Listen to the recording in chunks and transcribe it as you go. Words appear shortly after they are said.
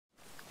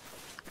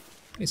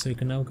Okay, so you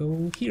can now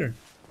go here.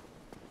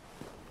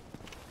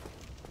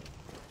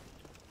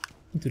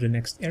 Into the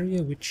next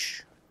area,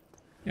 which,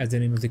 as the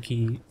name of the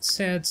key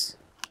said,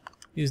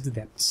 is the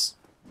depths.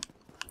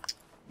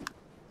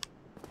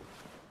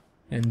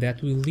 And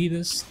that will lead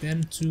us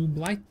then to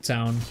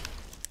Blighttown,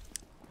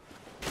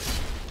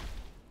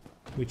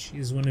 which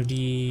is one of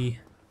the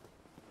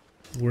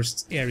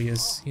worst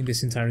areas in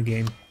this entire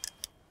game.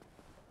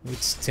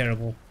 It's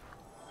terrible.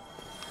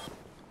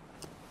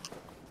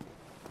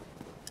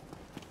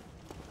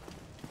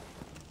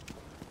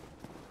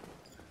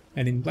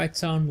 And in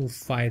Blighttown we'll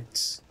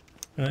fight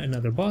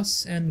another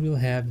boss, and we'll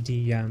have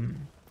the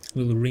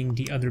we'll ring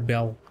the other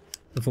bell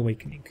of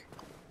awakening.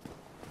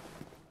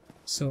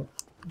 So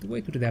the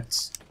way to the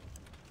depths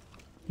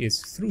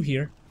is through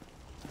here,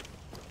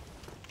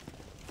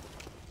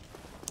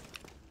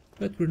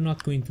 but we're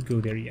not going to go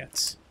there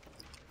yet.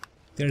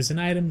 There's an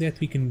item that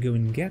we can go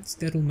and get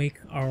that will make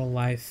our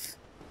life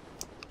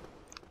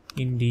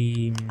in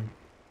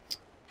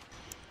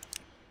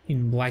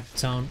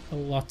Blighttown a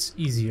lot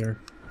easier,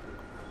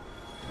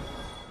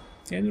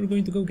 and we're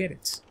going to go get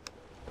it.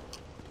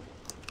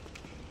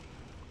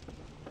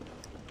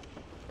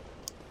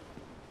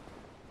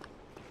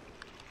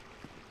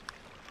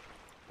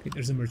 Okay,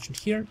 there's a merchant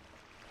here.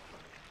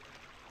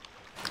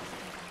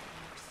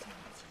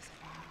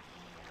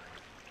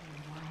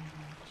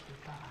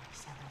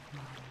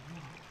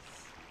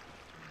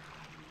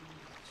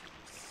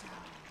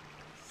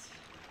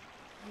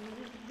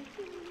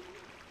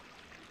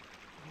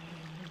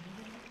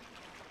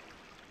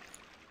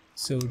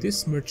 So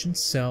this merchant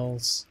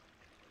sells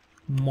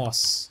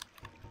moss.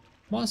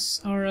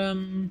 Moss are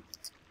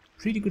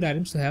pretty good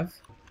items to have.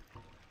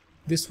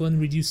 This one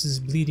reduces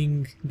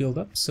bleeding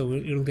buildup, so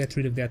it'll get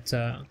rid of that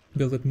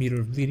build-up meter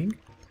of bleeding.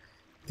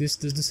 This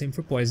does the same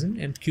for poison,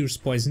 and cures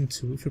poison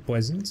too if you're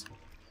poisoned.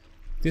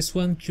 This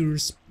one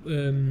cures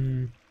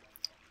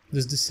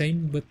does the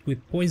same, but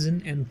with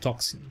poison and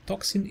toxin.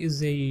 Toxin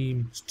is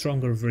a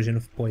stronger version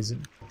of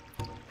poison.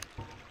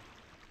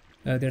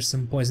 There's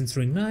some poison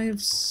throwing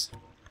knives,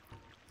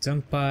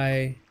 Dung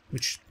Pie,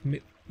 which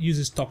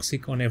uses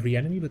toxic on every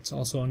enemy, but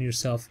also on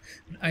yourself.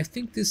 I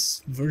think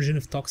this version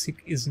of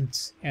toxic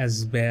isn't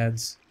as bad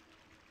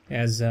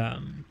as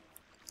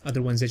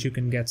other ones that you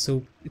can get,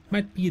 so it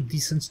might be a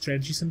decent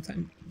strategy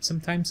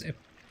sometimes.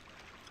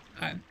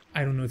 I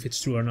don't know if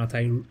it's true or not.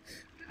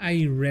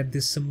 I read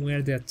this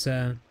somewhere that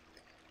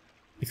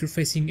if you're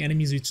facing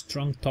enemies with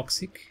strong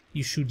toxic,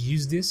 you should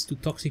use this to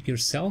toxic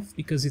yourself,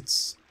 because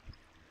it's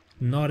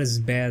not as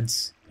bad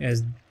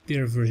as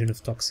their version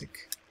of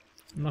toxic.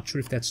 I'm not sure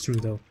if that's true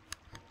though.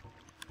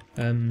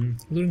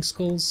 Luring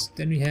skulls,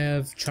 then we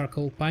have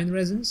charcoal pine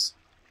resins.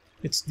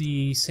 It's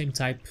the same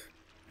type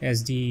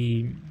as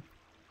the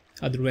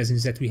other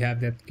resins that we have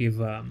that give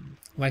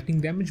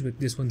lightning damage, but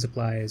this one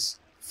applies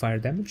fire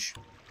damage.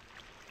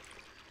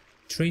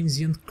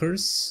 Transient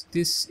curse,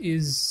 this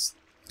is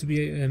to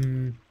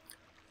be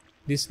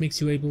this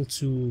makes you able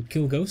to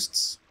kill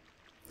ghosts.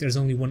 There's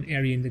only one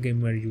area in the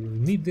game where you will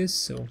need this,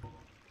 so,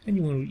 and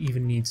you won't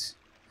even need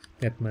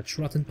that much.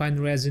 Rotten pine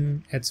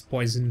resin adds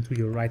poison to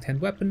your right hand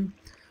weapon.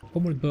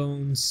 Homeward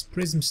bones,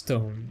 prism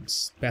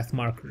stones, path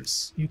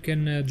markers. You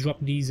can drop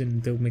these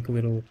and they'll make a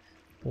little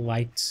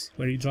light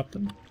where you drop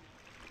them.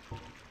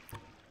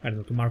 I don't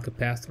know, to mark a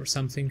path or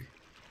something.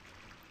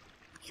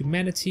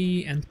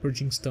 Humanity and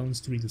purging stones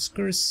to reduce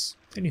curse.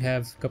 Then you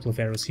have a couple of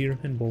arrows here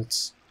and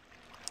bolts.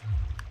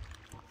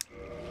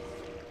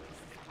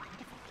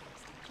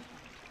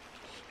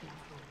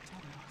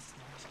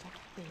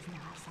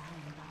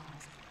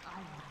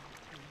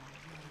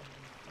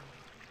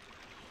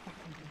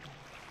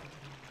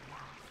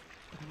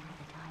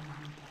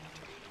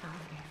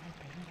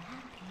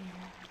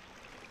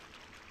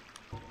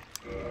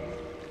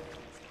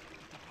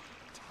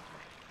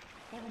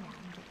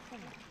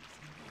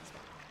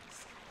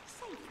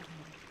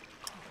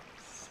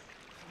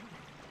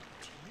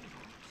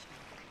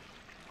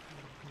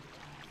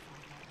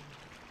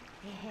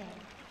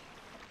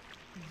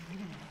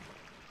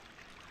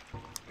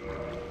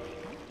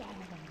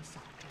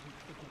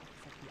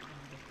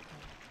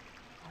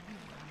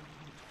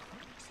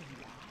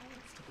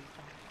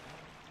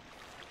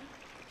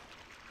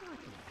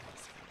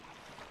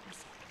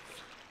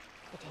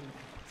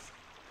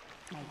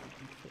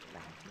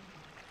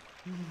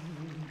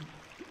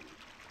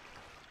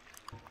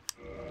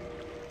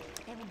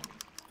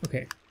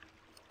 Okay,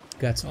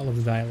 got all of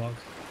the dialogue.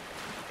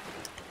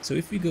 So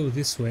if we go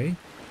this way,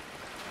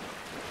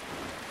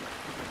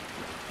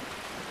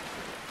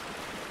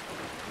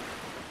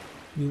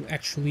 we'll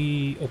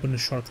actually open a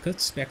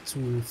shortcut back to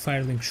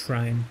Firelink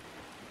Shrine.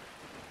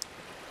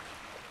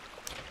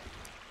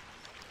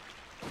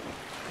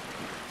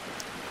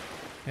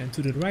 And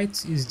to the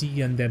right is the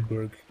Undead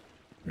Burg.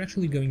 We're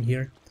actually going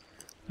here.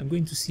 I'm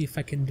going to see if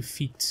I can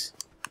defeat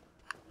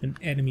an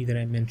enemy that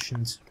I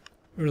mentioned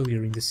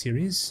earlier in the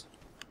series.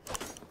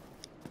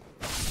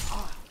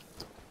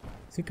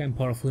 I think I'm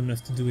powerful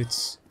enough to do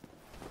it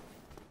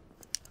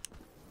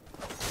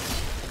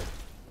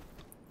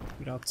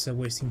without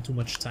wasting too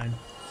much time.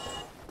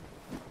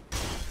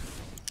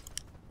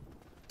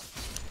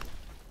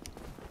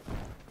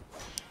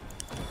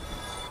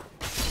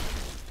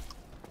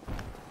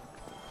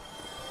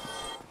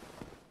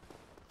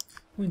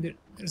 point,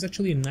 there's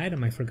actually an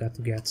item I forgot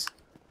to get.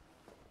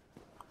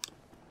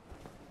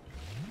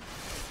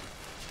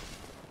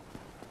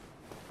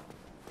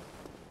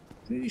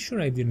 Pretty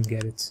sure I didn't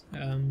get it.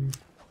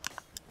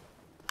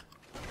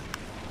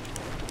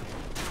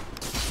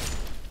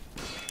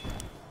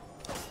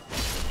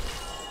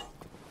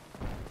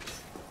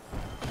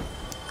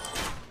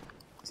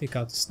 Take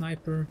out the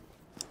sniper.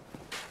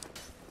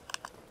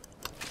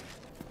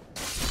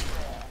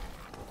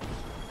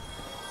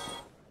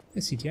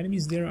 Let's see, the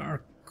enemies there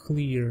are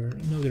clear.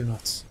 No, they're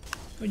not.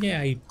 Oh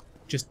yeah, I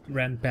just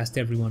ran past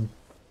everyone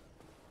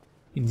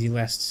in the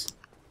last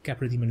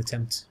Capra Demon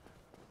attempt.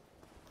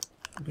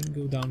 I'm gonna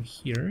go down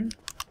here.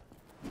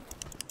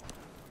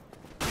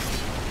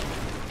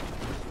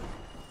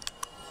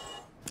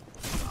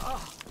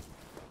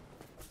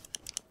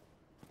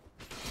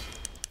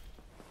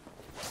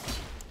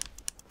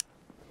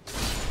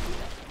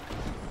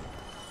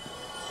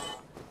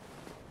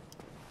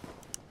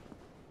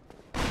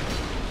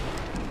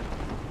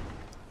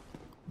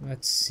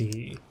 Let's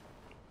see.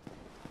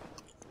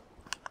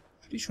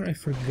 Pretty sure I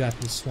forgot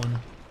this one.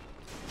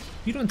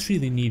 You don't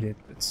really need it,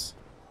 but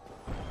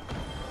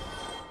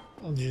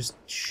I'll just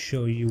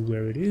show you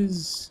where it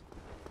is.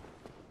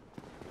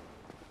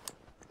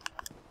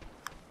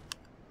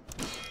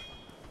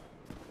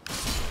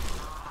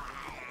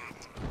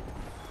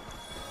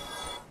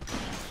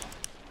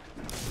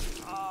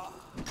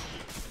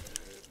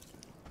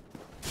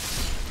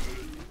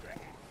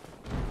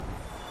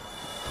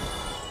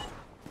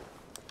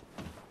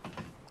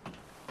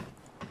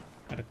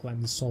 Gotta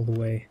climb this all the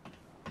way.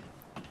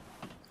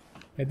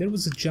 Yeah, there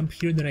was a jump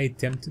here that I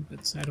attempted,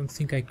 but I don't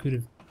think I could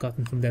have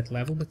gotten from that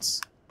level, but...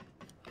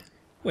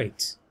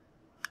 Wait.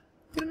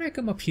 Didn't I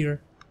come up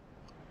here?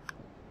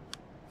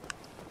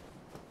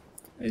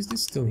 Why is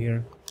this still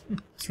here?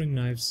 String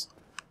knives.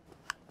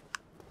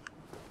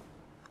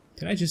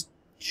 Did I just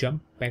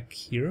jump back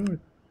here? Or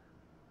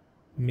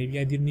maybe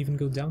I didn't even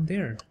go down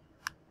there.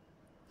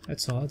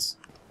 That's odd.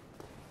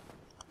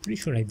 Pretty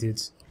sure I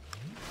did.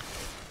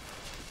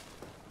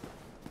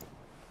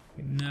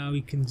 Okay, now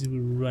we can do a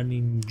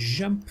running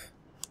jump.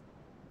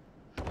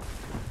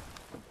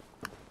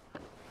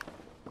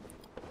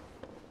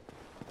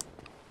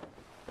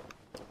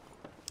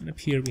 And up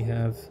here we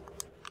have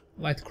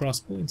light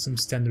crossbow and some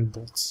standard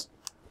bolts.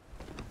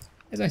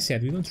 As I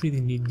said, we don't really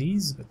need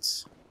these,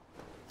 but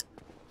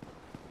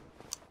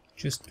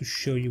just to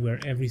show you where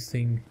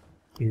everything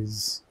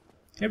is,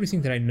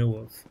 everything that I know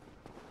of.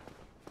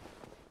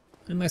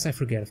 Unless I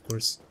forget, of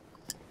course.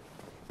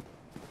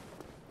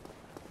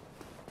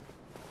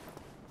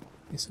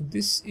 Okay, so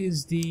this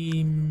is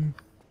the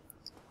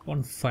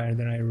bonfire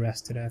that I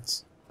rested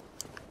at.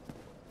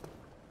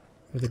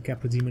 For the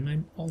Capra Demon.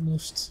 I'm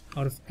almost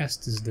out of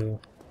Estus though.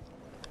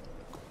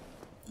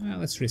 Well,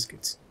 let's risk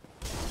it.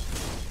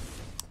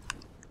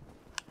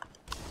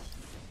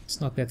 It's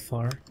not that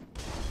far.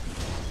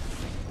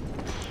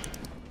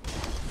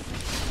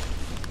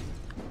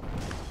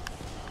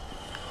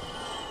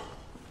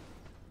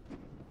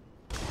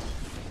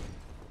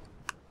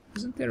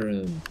 Isn't there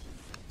a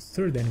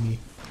third enemy?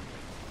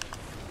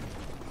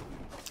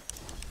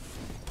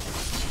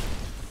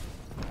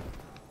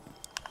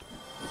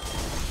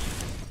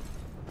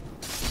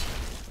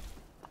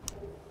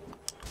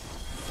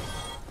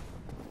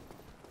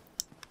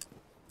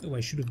 Oh, I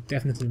should have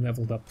definitely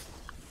leveled up.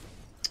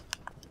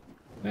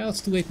 Well, it's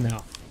too late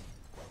now.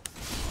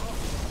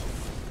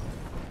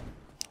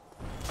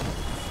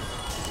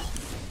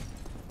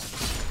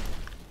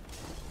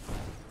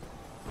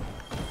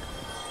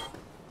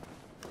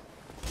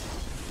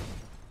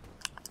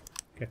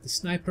 Get the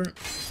sniper.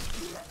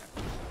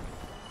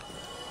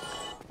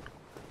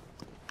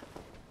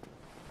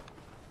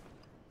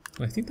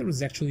 Oh, I think there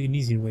was actually an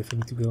easier way for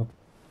me to go.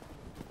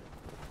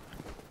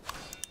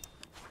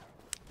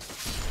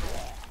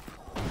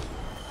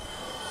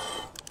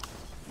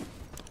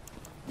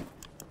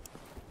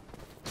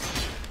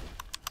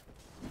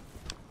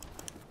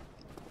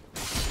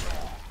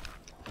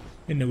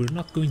 And no, we're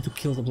not going to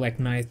kill the Black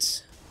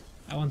Knight.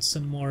 I want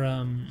some more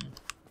item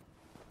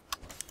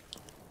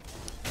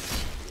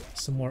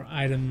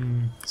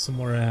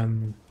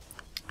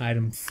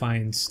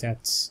finds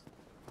stats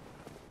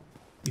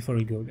before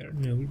we go there.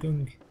 No, we're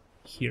going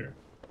here.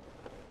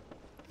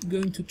 We're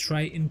going to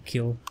try and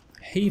kill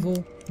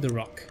Havel the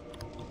Rock.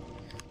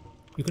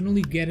 You can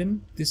only get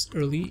him this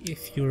early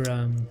if you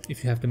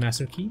have the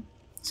master key,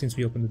 since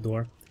we opened the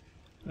door.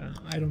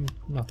 I'm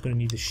not gonna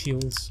need the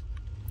shields.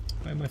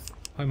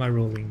 Why am I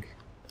rolling?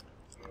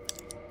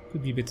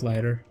 Could be a bit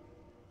lighter.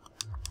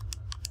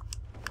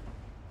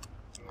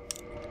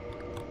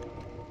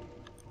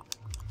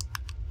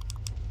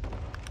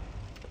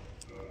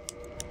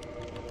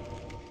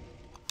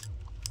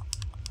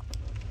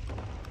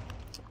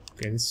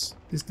 Okay,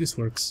 this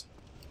works.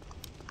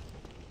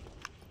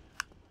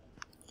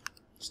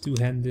 Just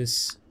two-hand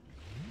this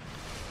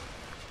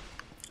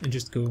and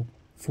just go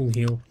full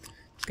heal.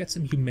 Let's get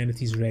some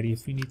humanities ready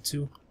if we need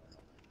to.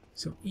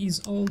 So ease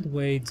all the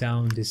way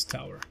down this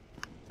tower.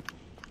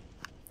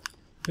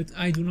 But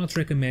I do not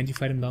recommend you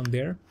fight him down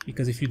there,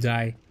 because if you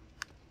die,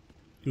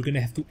 you're gonna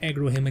have to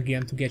aggro him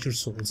again to get your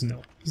souls.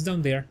 No, he's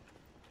down there.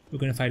 We're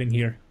gonna fight him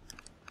here,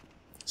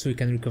 so we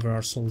can recover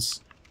our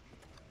souls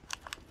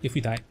if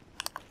we die.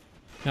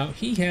 Now,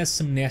 he has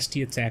some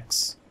nasty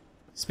attacks,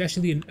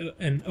 especially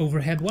an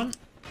overhead one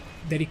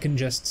that he can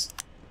just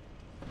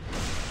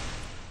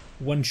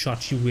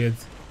one-shot you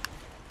with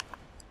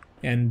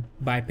and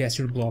bypass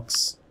your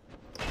blocks.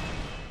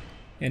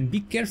 And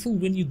be careful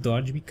when you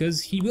dodge,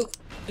 because he will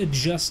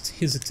adjust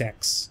his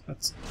attacks.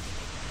 But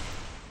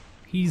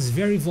he's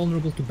very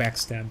vulnerable to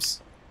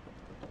backstabs.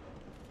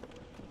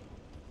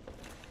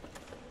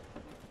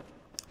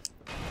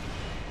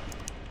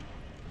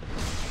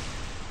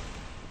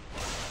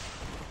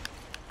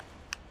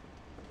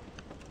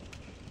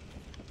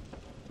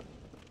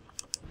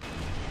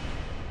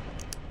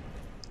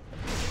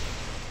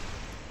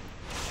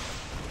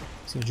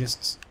 So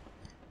just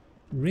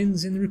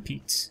rinse and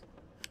repeat.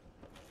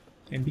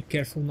 And be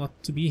careful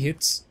not to be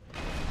hit.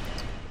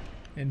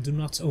 And do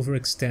not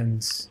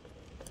overextend.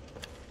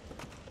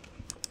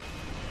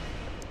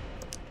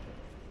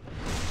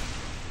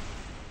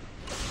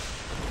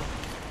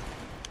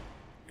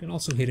 You can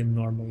also hit him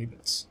normally,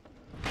 but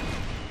I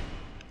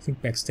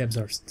think backstabs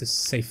are the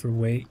safer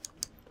way.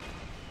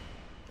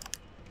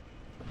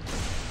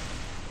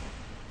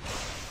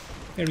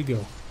 There we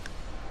go.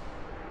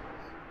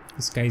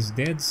 This guy is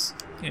dead,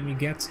 and we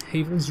get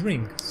Havel's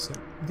ring. So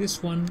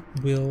this one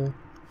will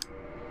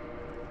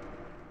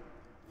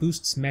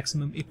boosts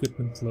maximum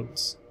equipment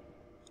loads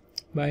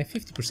by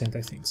 50%,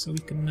 I think. So we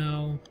can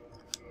now...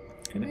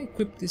 Can I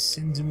equip this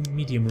and do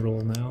medium roll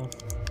now?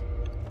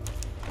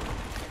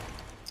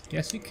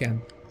 Yes, we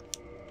can.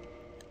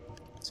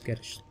 Let's get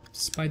a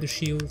spider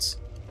shield.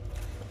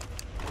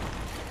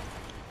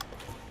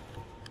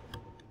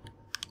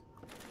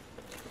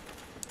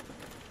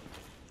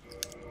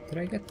 Did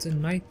I get a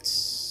knight?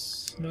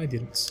 No, I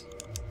didn't.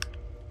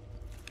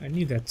 I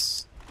knew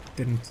that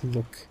didn't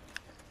look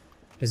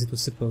as it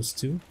was supposed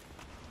to.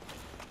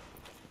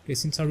 Okay,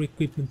 since our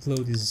equipment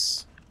load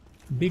is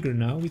bigger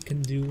now, we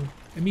can do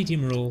a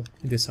medium roll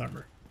in this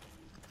armor.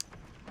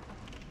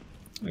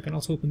 I can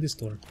also open this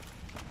door.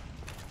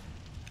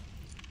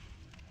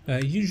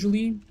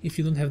 Usually, if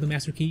you don't have the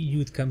master key, you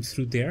would come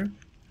through there.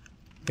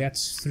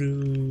 That's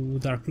through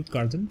Darkroot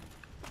Garden.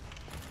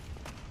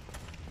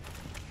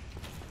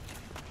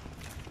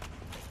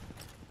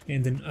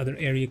 And another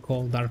area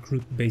called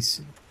Darkroot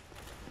Basin.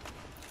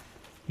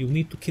 You'll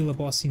need to kill a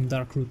boss in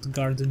Darkroot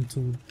Garden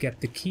to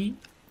get the key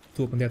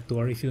to open that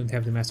door if you don't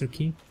have the master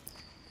key.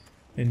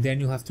 And then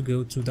you'll have to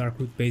go to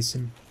Darkroot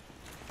Basin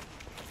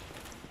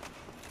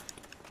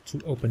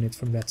to open it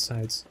from that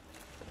side.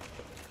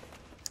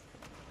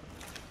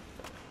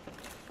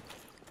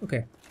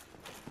 Okay.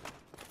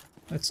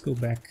 Let's go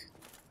back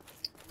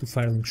to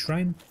Firelink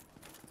Shrine.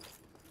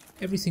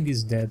 Everything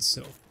is dead,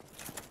 so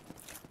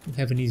we'll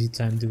have an easy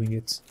time doing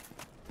it.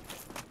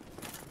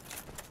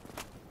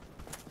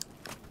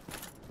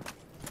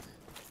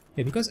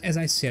 Yeah, because as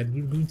I said,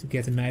 we're going to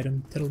get an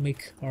item that'll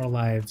make our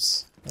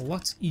lives a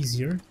lot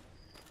easier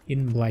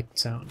in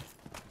Blighttown.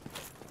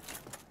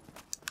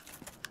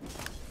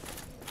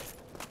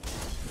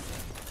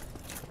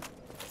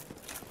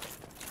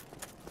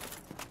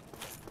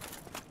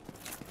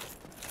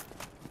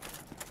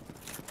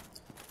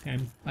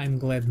 I'm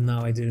glad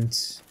now I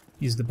didn't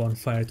use the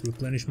bonfire to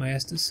replenish my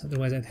Estus,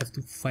 otherwise I'd have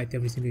to fight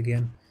everything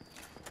again.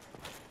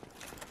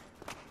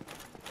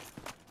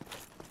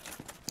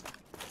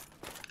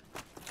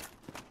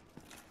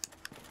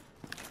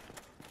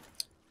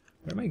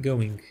 Where am I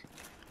going?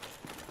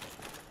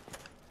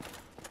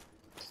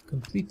 It's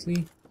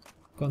completely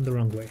gone the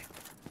wrong way.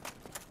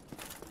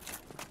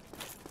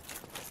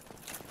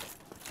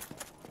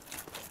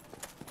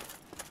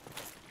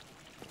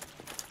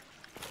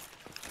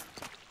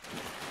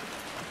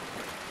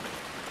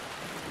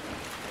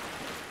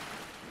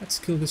 Let's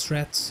kill this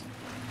rat.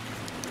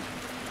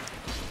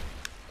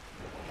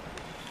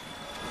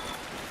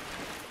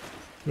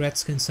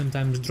 Rats can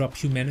sometimes drop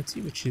humanity,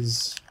 which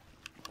is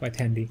quite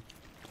handy.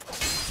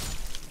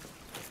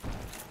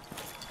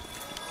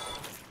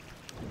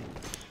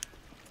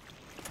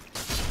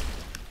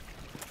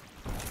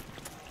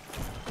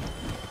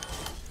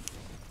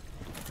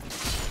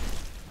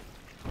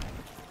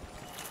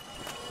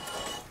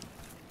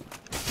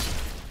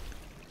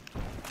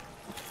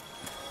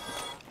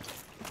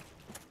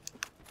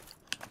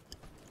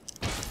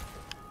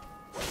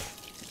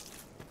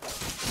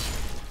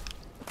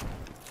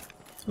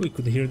 We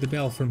could hear the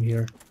bell from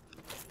here.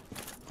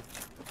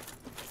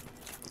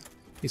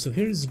 Okay, so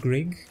here is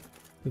Greg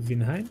of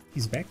Vinheim.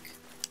 He's back.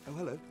 Oh,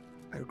 hello.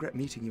 I regret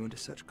meeting you under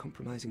such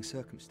compromising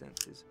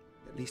circumstances.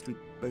 At least we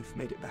both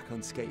made it back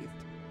unscathed.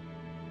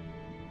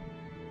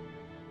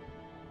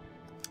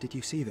 Did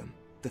you see them?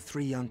 The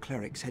 3 young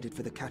clerics headed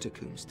for the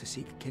catacombs to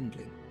seek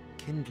kindling.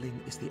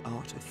 Kindling is the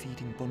art of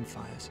feeding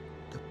bonfires.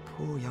 The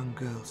poor young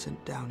girl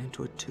sent down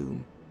into a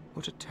tomb.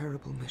 What a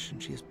terrible mission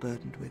she is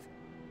burdened with.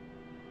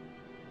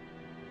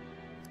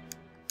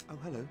 Oh,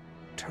 hello.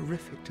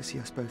 Terrific to see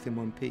us both in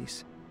one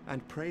piece.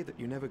 And pray that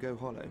you never go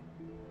hollow.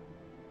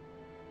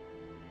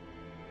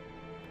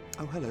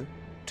 Oh, hello.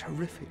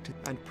 Terrific.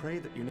 And pray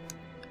that you...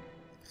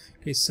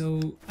 Okay,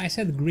 so I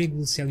said Greg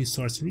will sell you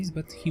sorceries,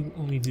 but he will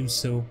only do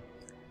so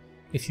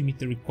if you meet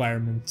the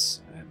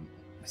requirements.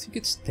 I think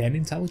it's 10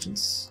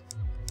 intelligence.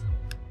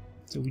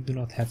 So we do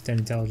not have 10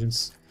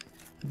 intelligence.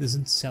 It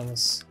doesn't sell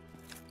us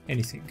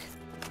anything.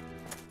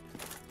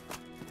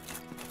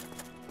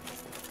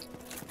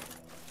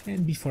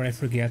 And before I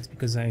forget,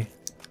 because I'm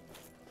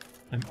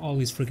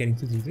always forgetting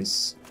to do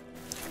this.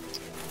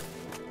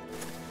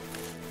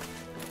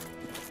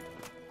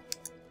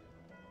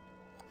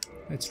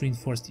 Let's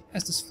reinforce the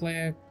Estus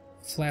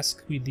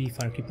flask with the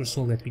Firekeeper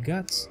soul that we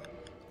got. So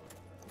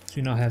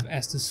we now have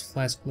Estus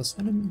flask plus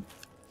 1.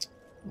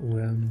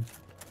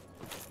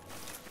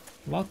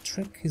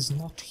 Lautrec is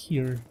not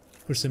here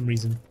for some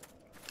reason.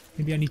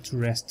 Maybe I need to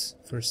rest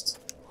first.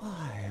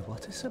 Why,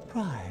 what a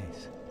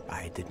surprise.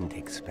 I didn't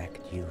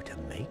expect you to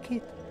make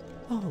it.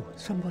 Oh,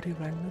 somebody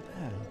rang the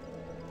bell.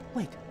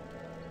 Wait,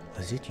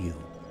 was it you?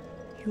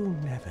 You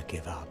never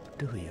give up,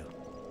 do you?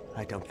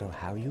 I don't know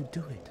how you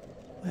do it.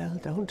 Well,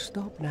 don't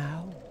stop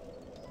now.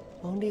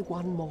 Only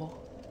one more.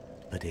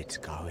 But it's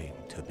going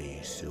to be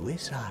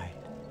suicide.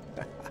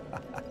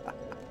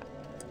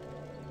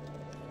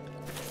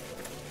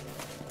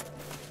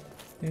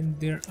 And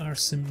there are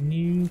some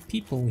new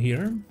people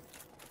here,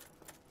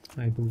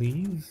 I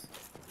believe.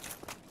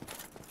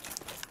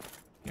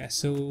 Yeah,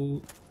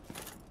 so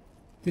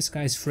this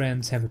guy's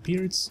friends have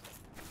appeared.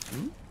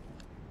 Hmm?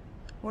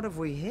 What have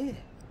we here?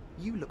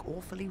 You look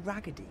awfully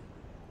raggedy.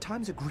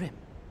 Times are grim.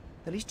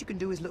 The least you can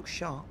do is look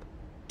sharp.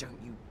 Don't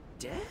you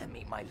dare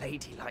meet my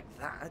lady like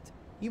that.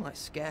 You might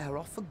scare her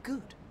off for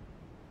good.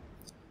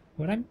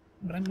 But I'm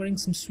wearing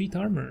some sweet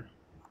armor.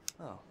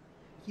 Oh,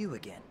 you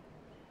again.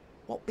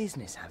 What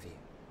business have you?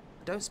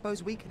 I don't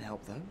suppose we can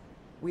help, though.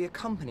 We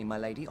accompany my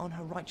lady on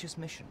her righteous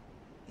mission.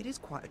 It is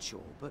quite a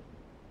chore, but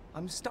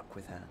I'm stuck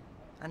with her.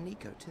 And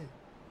Nico, too.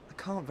 I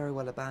can't very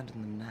well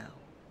abandon them now.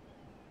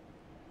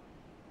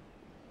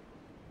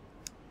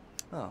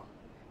 Oh,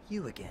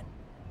 you again.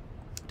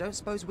 Don't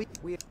suppose we...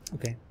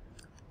 Okay.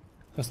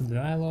 Custom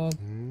dialogue.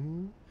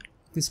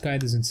 This guy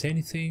doesn't say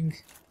anything.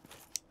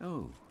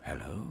 Oh,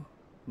 hello.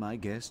 My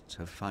guests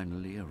have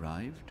finally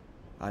arrived.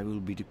 I will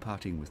be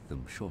departing with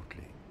them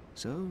shortly.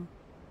 So,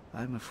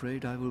 I'm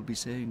afraid I will be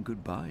saying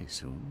goodbye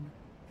soon.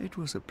 It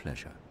was a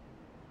pleasure.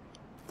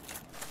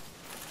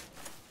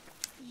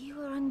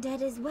 You are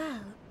undead as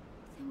well.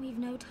 Then we've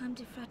no time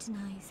to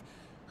fraternize.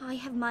 I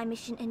have my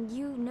mission and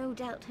you no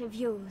doubt have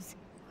yours.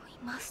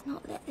 We must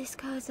not let this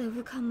curse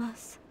overcome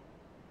us.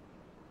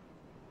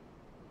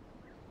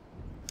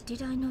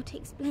 Did I not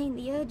explain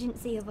the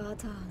urgency of our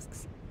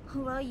tasks?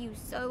 Or are you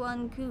so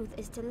uncouth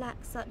as to lack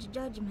such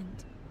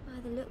judgment? By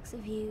the looks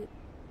of you,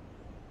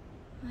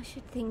 I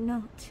should think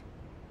not.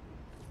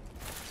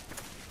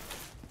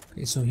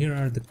 Okay, so here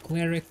are the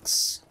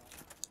clerics.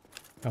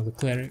 Well,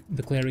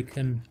 the cleric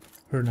and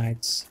her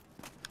knights.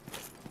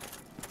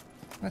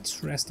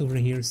 Let's rest over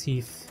here, see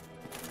if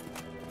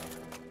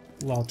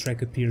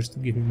Lautrec appears to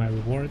give me my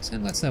rewards,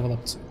 and let's level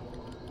up to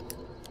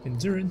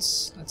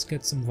endurance. Let's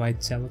get some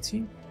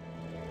vitality.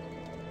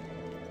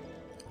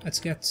 Let's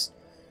get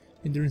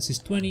endurance is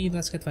 20,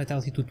 let's get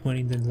vitality to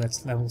 20, then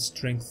let's level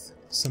strength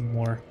some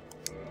more.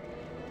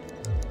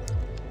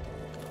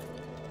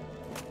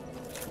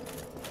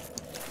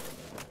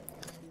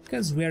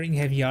 Because wearing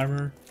heavy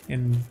armor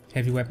and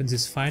heavy weapons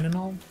is fine and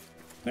all,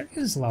 where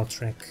is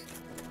Lautrec?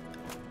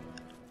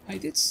 I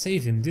did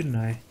save him, didn't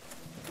I?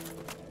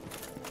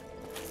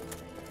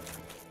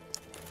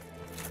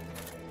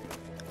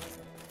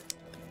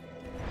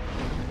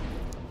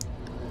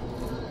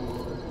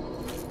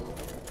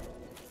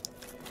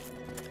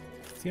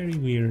 Very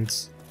weird.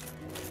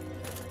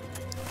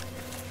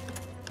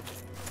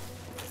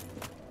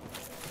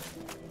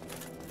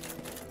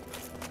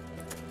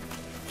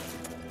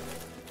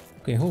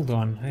 Okay, hold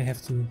on. I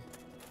have to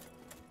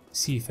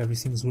see if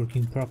everything's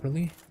working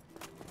properly.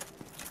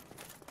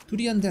 To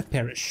the undead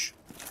parish.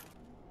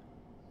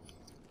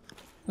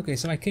 Okay,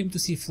 so I came to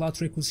see if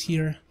Lautrec was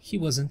here. He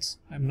wasn't.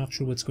 I'm not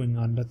sure what's going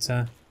on, but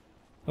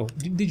oh,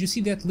 did you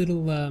see that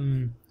little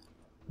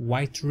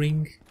white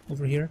ring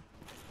over here?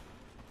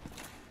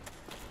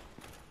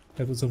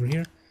 That was over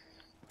here.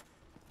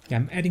 Yeah,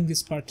 I'm adding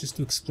this part just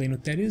to explain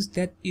what that is.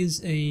 That is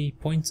a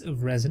point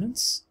of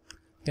resonance.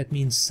 That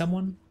means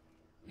someone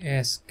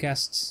has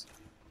cast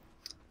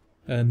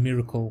a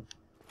miracle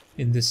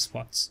in this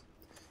spot.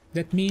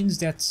 That means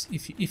that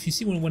if you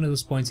see one of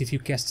those points, if you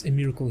cast a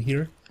miracle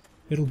here,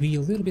 it'll be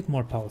a little bit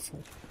more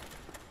powerful.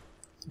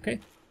 Okay?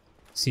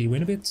 See you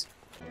in a bit.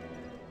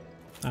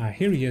 Ah,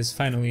 here he is,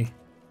 finally.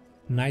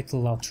 Knight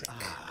Lautrec.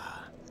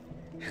 Ah,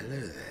 hello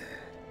there.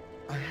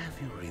 I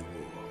have your reward.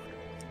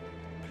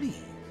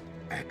 Please,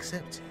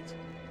 accept it.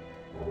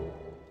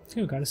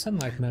 You got a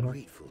sunlight medal. I'm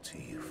grateful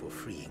to you for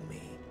freeing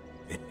me.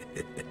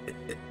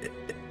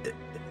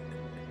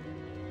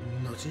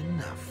 Not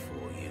enough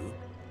for you?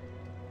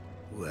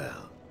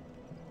 Well,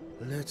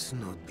 let's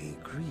not be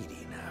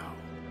greedy now.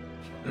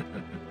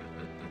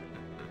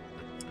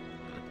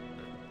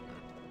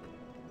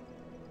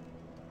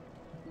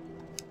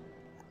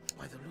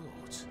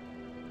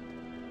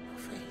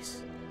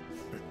 face.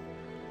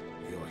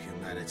 Your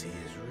humanity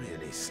is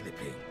really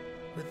slipping,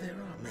 but there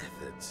are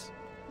methods.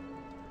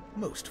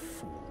 Most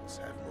fools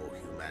have more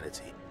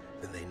humanity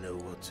than they know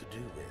what to do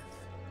with.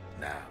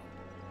 Now,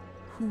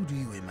 who do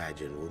you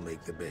imagine will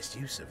make the best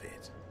use of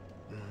it?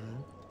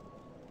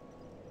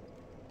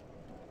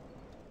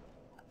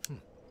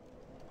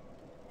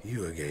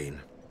 You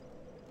again.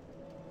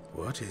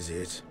 What is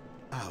it?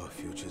 Our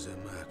futures are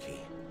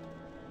murky.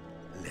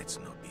 Let's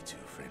not be too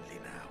friendly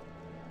now.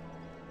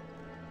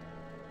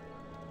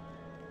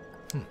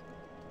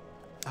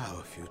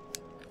 Our future.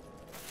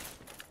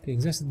 Okay,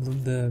 exhausted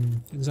the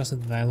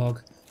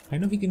dialogue. I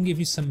know he can give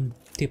you some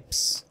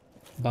tips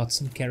about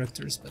some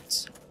characters,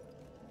 but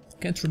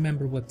can't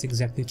remember what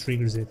exactly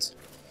triggers it.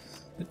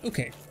 But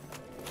okay,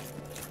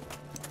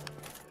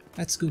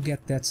 let's go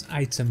get that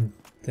item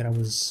that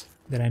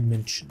I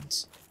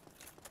mentioned.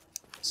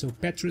 So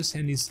Petrus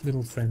and his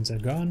little friends are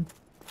gone.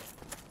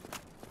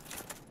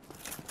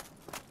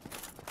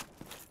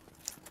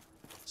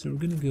 So we're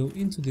gonna go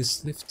into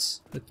this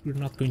lift, but we're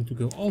not going to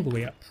go all the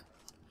way up.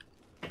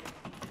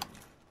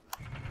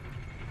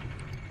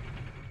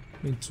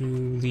 Going to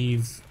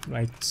leave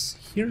right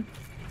here.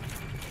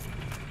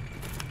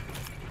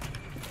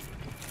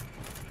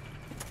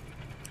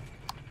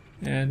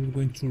 And we're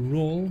going to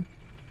roll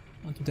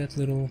onto that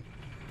little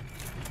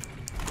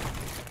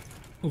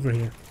over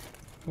here.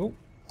 Oh,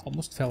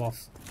 almost fell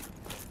off.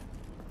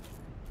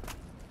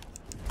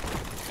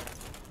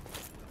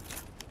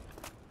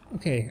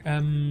 Okay,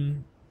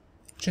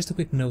 just a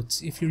quick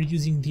note: if you're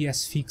using the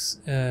S-Fix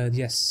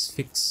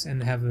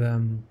and have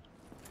the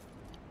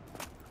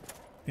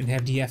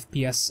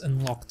FPS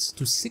unlocked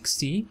to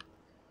 60,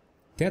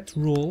 that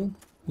roll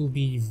will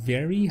be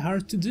very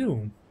hard to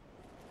do.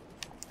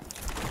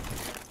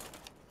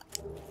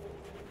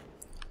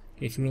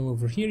 If you roll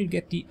over here, you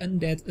get the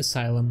Undead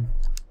Asylum,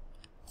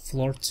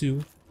 floor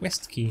 2,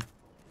 west key,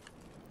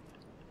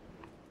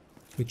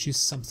 which is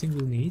something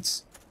we'll need.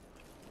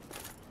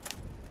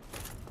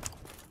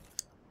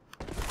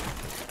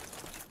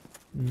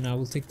 Now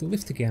we'll take the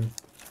lift again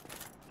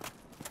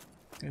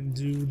and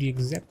do the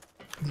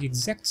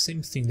exact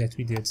same thing that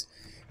we did,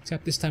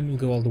 except this time we'll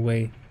go all the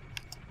way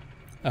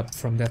up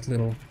from that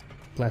little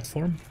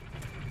platform.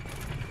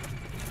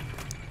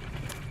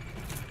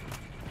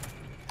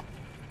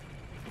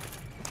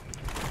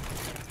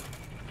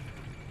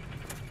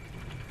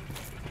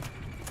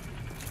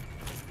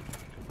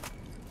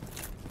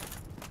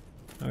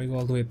 Now we go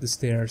all the way up the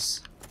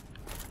stairs.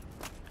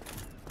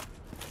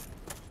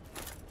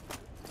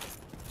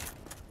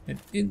 And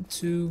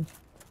into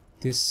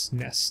this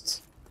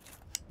nest.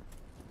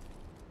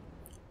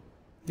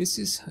 This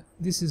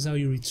is how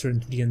you return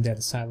to the Undead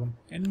Asylum,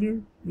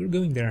 and we're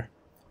going there.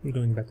 We're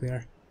going back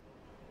there.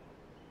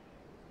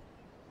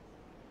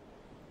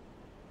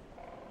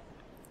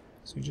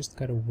 So you just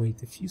gotta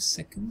wait a few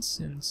seconds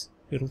and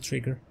it'll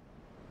trigger.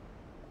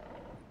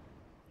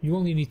 You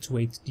only need to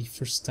wait the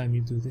first time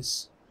you do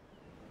this.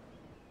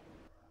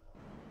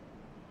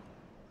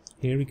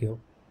 Here we go.